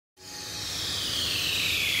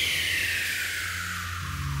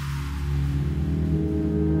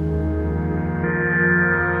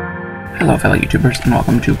Hello fellow YouTubers, and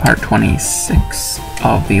welcome to part 26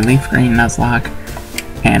 of the Leafgreen Nuzlocke.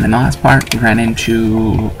 And in the last part, we ran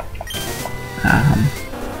into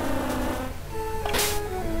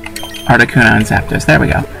Articuno and Zapdos. There we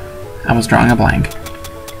go. I was drawing a blank.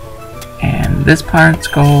 And this part's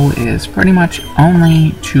goal is pretty much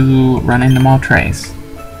only to run into Moltres.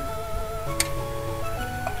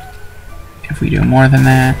 If we do more than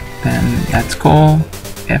that, then that's cool.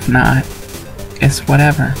 If not, it's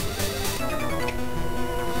whatever.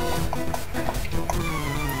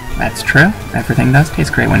 That's true. Everything does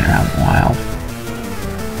taste great when you're out in the wild.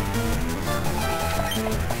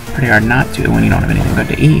 Pretty hard not to when you don't have anything good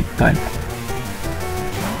to eat, but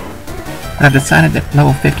I've decided that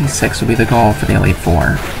level 56 will be the goal for the Elite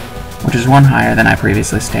Four, which is one higher than I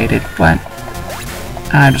previously stated, but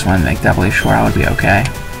I just wanted to make doubly sure I would be okay.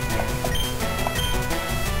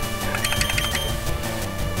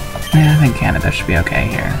 Yeah, I think Canada should be okay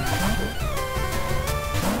here.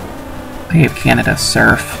 I gave Canada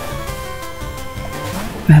Surf.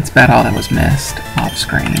 That's about all that was missed off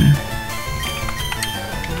screen.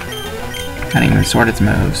 I didn't even sort its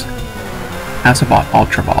moves. I also bought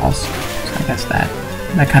Ultra Balls, so I guess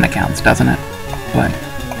that kind of counts, doesn't it? But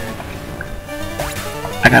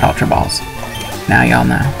I got Ultra Balls. Now y'all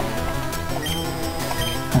know.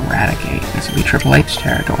 Eradicate. This will be Triple H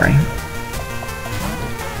territory.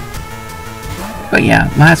 But yeah,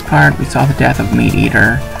 last part we saw the death of Meat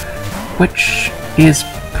Eater, which is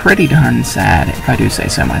pretty darn sad, if I do say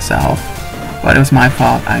so myself. But it was my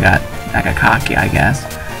fault. I got cocky, I guess.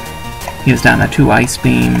 He was down to 2 ice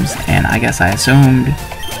beams, and I guess I assumed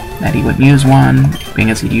that he would use one, being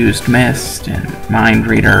as he used Mist and Mind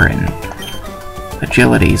Reader and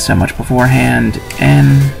Agility so much beforehand.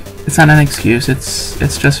 And it's not an excuse.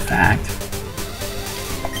 It's just fact.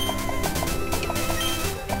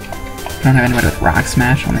 I don't have anybody with Rock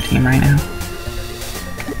Smash on the team right now.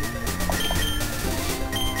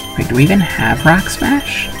 Wait, do we even have Rock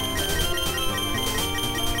Smash?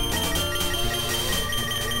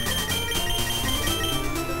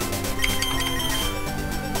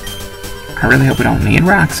 I really hope we don't need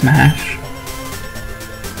Rock Smash.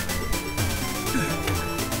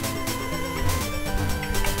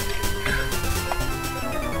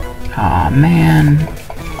 Aw, man.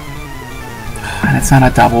 And it's not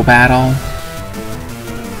a double battle.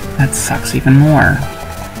 That sucks even more.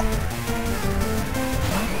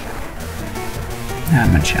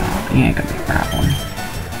 I'm a chill. He ain't gonna be a problem.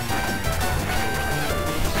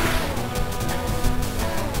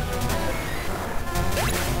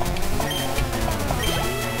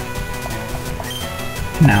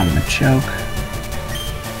 Now I'm gonna choke.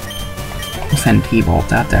 We'll send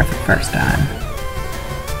T-Bolt out there for the first time.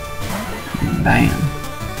 Bam.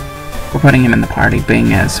 We're putting him in the party,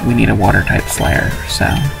 being as we need a water-type Slayer, so...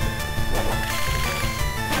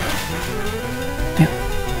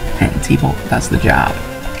 and T-Bolt does the job.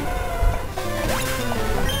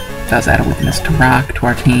 Does add a weakness to Rock to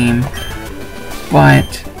our team, but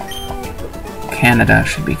Canada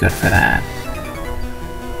should be good for that.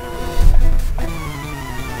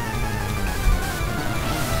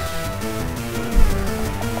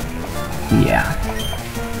 Yeah.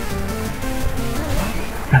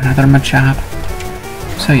 Another Machop.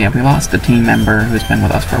 So yeah, we lost a team member who's been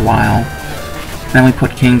with us for a while. Then we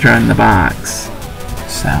put Kingdra in the box.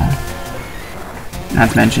 So, not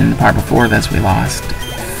to mention the part before this we lost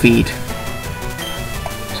Feet.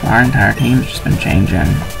 So our entire team's just been changing.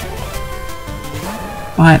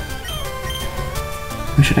 But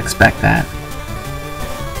we should expect that.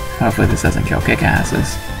 Hopefully this doesn't kill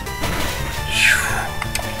kick-asses.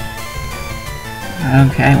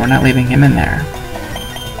 Okay, we're not leaving him in there.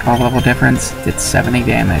 12 level difference, did 70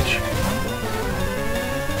 damage.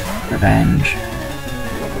 Revenge.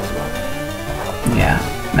 Yeah,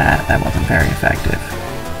 that wasn't very effective.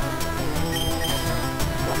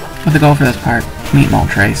 But the goal for this part, meet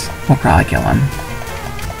Moltres. We'll probably kill him.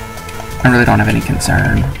 I really don't have any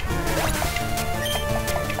concern.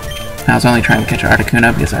 I was only trying to catch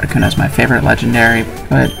Articuno because Articuno is my favorite legendary,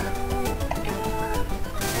 but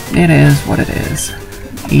it is what it is.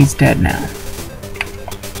 He's dead now.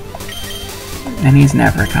 And he's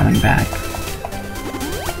never coming back.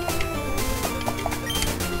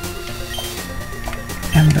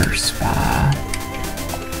 Ember Spa.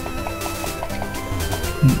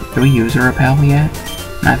 Did we use a repel yet?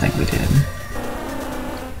 I think we did.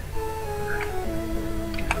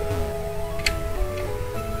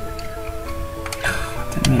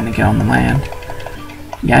 Didn't mean to get on the land.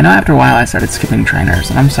 Yeah, I know after a while I started skipping trainers,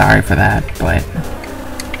 and I'm sorry for that, but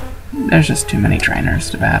there's just too many trainers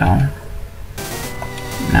to battle.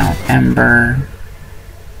 Now Ember.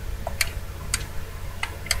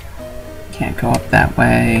 Can't go up that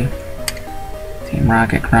way. Team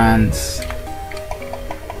Rocket grunts.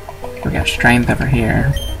 We got strength over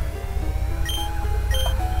here.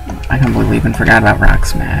 I can't believe we even forgot about Rock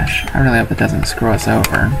Smash. I really hope it doesn't screw us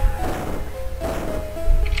over.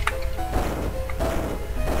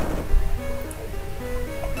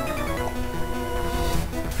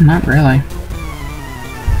 Not really.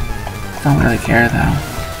 Don't really care though.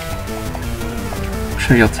 I'm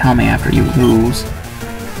sure you'll tell me after you lose.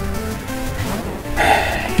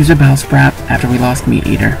 Use a Bellsprout after we lost Meat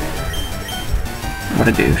Eater. What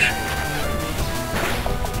a douche.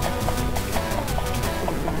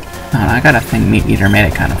 Oh, I gotta think Meat Eater made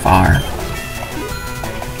it kind of far.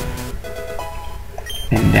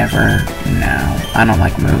 Endeavor? No. I don't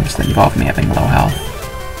like moves that involve me having low health.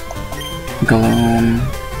 Gloom.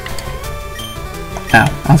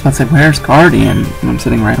 Oh, I was about to say, where's Guardian? I'm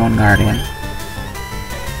sitting right on Guardian.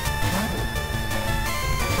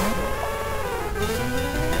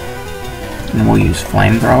 And we'll use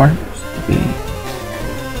Flamethrower to be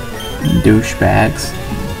douchebags.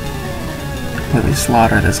 Completely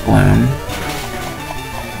slaughter this Gloom.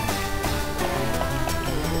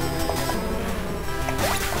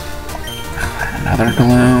 Another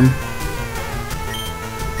Gloom.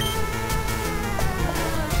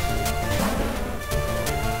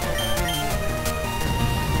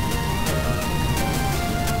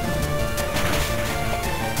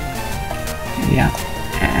 Yeah,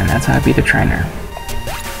 and that's how I beat a trainer.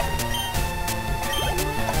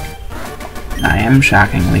 I am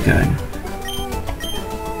shockingly good.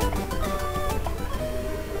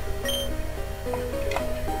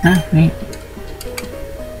 Ah, neat.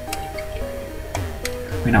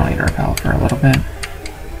 We don't need to repel for a little bit.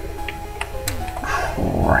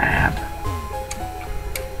 Crap.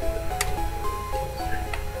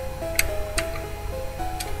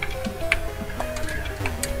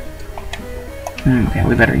 Okay,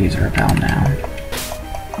 we better use a repel now.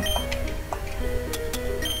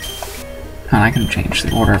 And I can change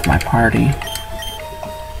the order of my party.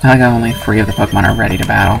 I think only 3 of the Pokemon are ready to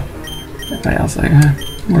battle. Everybody else is like,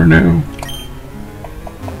 we're new.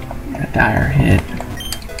 A dire hit.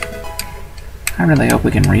 I really hope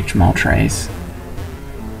we can reach Moltres.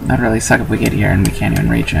 That'd really suck if we get here and we can't even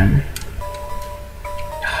reach him.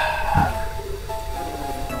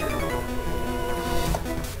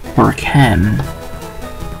 Or can.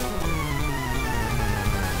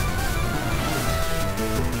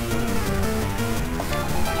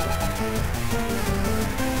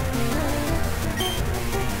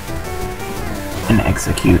 And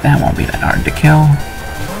execute. That won't be that hard to kill.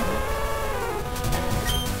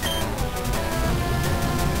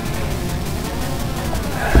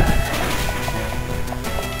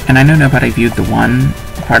 And I know nobody viewed the one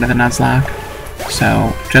part of the Nuzlocke,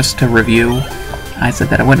 so just to review, I said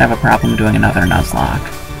that I wouldn't have a problem doing another Nuzlocke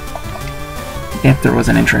if there was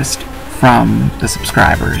an interest from the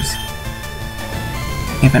subscribers.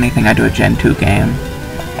 If anything, I do a Gen 2 game,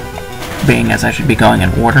 being as I should be going in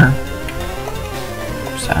order.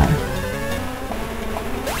 So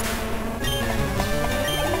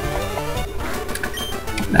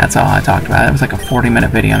that's all I talked about. It was like a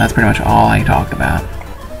 40-minute video, and that's pretty much all I talked about.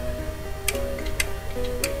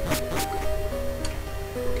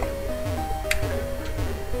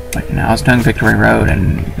 But you know, I was doing Victory Road,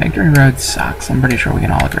 and Victory Road sucks. I'm pretty sure we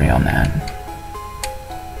can all agree on that.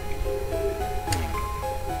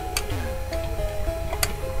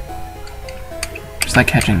 Just like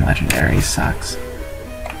catching legendaries sucks.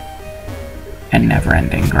 And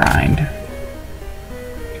never-ending grind.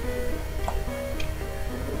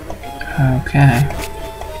 Okay.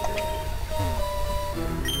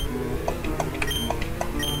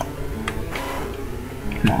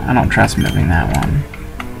 Well, I don't trust moving that one.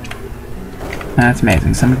 That's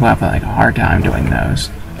amazing. Some people have like a hard time doing those.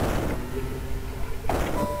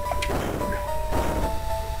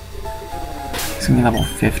 He's gonna be level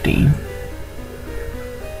 50.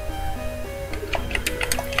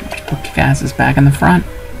 Gas is back in the front.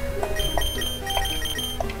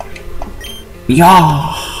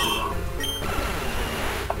 Yaw!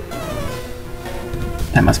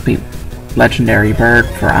 That must be legendary bird,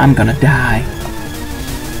 for I'm gonna die.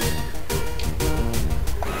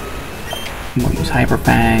 We'll use Hyper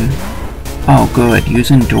Fang. Oh, good.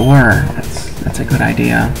 Use Endure. That's a good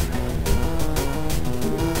idea.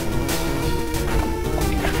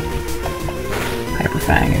 Hyper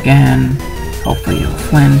Fang again. Hopefully you'll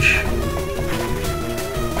flinch.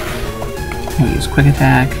 We'll use Quick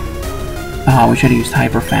Attack. Oh, we should have used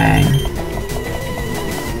Hyper Fang.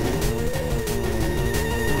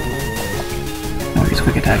 We'll use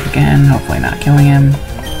Quick Attack again, hopefully not killing him.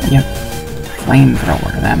 Yep.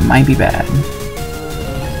 flamethrower. That might be bad.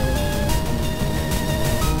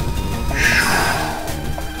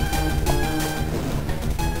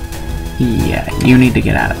 Yeah, you need to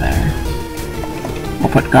get out of there. We'll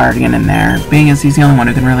put Guardian in there, being as he's the only one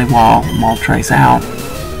who can really wall Moltres out.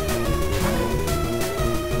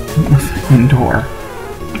 Endure.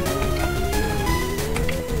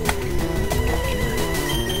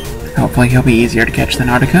 Hopefully he'll be easier to catch than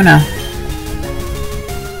Articuno.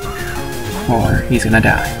 Or he's gonna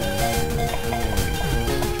die.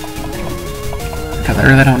 Because I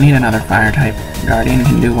really don't need another fire type. Guardian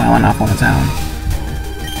can do well enough on his own.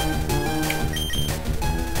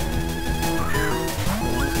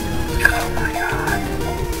 Oh my god.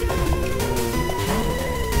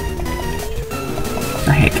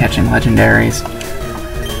 I hate catching legendaries.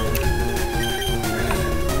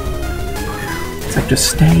 It's like,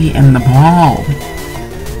 just stay in the ball.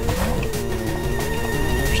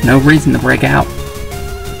 There's no reason to break out.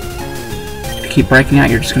 If you keep breaking out,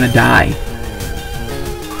 you're just gonna die.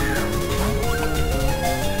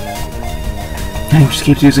 And he just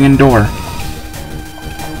keeps using Endure.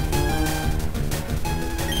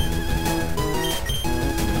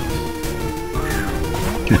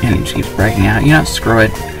 And he just keeps breaking out. You know, screw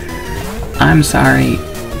it. I'm sorry.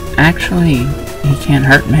 Actually, he can't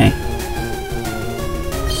hurt me.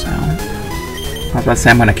 So, I was about to say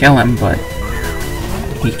I'm gonna kill him, but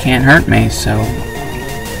he can't hurt me, so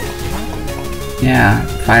yeah,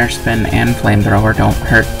 Fire Spin and Flamethrower don't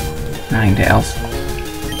hurt Ninetales.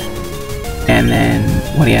 And then,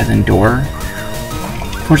 what he has, Endure.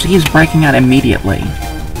 Of course, he keeps breaking out immediately.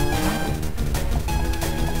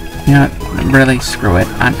 You know what? Really, screw it.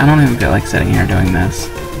 I don't even feel like sitting here doing this.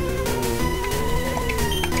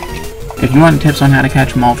 If you want tips on how to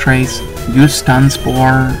catch Moltres, use Stun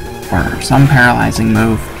Spore or some paralyzing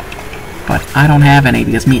move. But I don't have any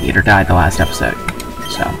because Meat Eater died the last episode.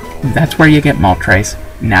 So, that's where you get Moltres.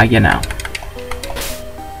 Now you know.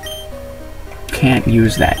 Can't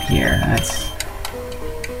use that here. That's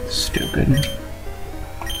stupid.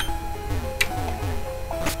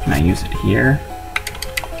 Can I use it here?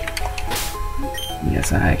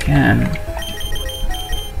 Yes, I can.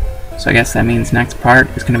 So I guess that means next part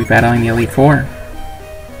is going to be battling the Elite Four.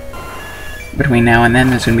 Between now and then,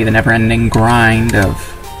 there's going to be the never-ending grind of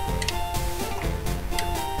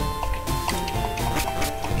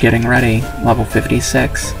getting ready. Level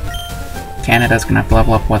 56. Canada's going to have to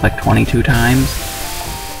level up, what, like 22 times?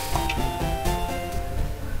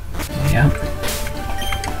 Yep.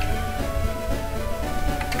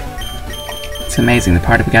 It's amazing, the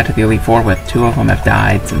party we got to the Elite Four with, 2 of them have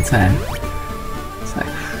died since then. It's like,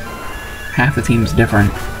 half the team's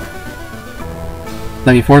different.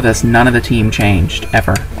 But before this, none of the team changed,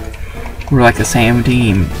 ever. We were like the same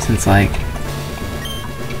team since like,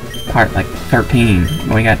 part like 13,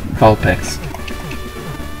 when we got Vulpix.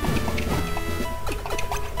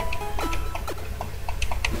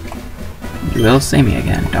 You will see me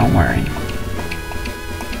again, don't worry.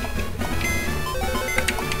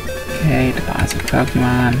 Okay, deposit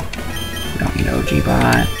Pokemon. We don't need OG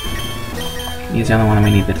Bot. He's the only one we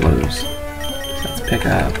need to lose. So let's pick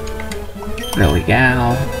up Lily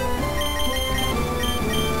Gal.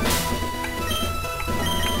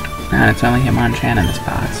 And it's only Hitmonchan in this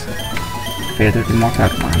box. I figured there'd be more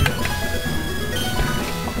Pokemon.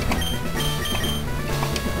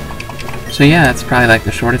 So yeah, that's probably like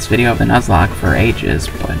the shortest video of the Nuzlocke for ages,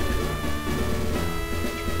 but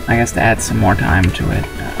I guess to add some more time to it,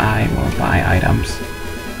 I will buy items.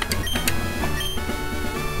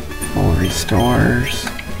 Full restores.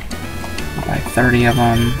 I'll buy 30 of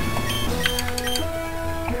them.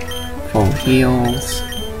 Full heals.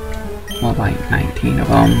 We'll buy 19 of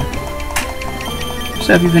them.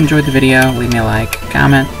 So if you've enjoyed the video, leave me a like,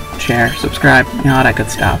 comment, share, subscribe, you know, all that good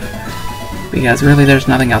stuff. Because really there's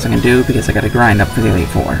nothing else I can do because I gotta grind up for the Elite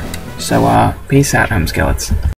Four. So peace out, home skillets.